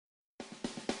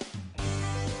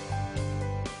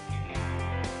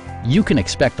You can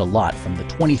expect a lot from the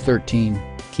 2013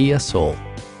 Kia Soul.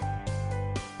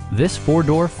 This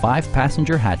four-door,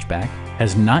 five-passenger hatchback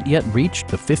has not yet reached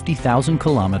the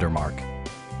 50,000-kilometer mark.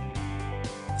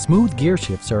 Smooth gear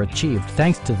shifts are achieved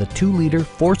thanks to the 2-liter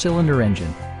four-cylinder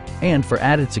engine, and for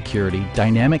added security,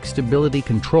 dynamic stability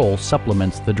control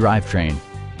supplements the drivetrain.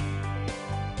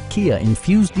 Kia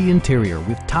infused the interior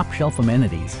with top-shelf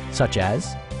amenities such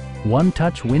as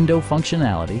one-touch window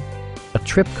functionality, a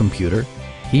trip computer,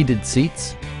 heated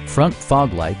seats, front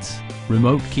fog lights,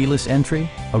 remote keyless entry,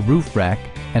 a roof rack,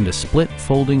 and a split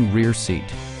folding rear seat.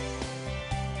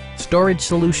 Storage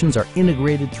solutions are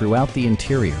integrated throughout the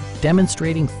interior,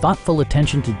 demonstrating thoughtful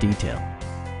attention to detail.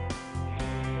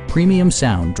 Premium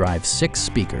sound drives 6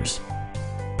 speakers,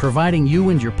 providing you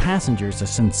and your passengers a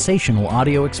sensational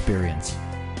audio experience.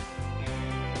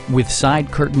 With side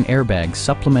curtain airbags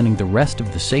supplementing the rest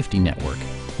of the safety network,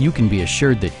 you can be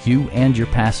assured that you and your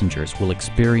passengers will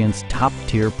experience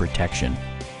top-tier protection.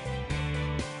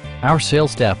 Our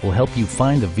sales staff will help you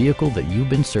find the vehicle that you've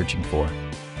been searching for.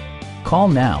 Call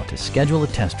now to schedule a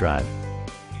test drive.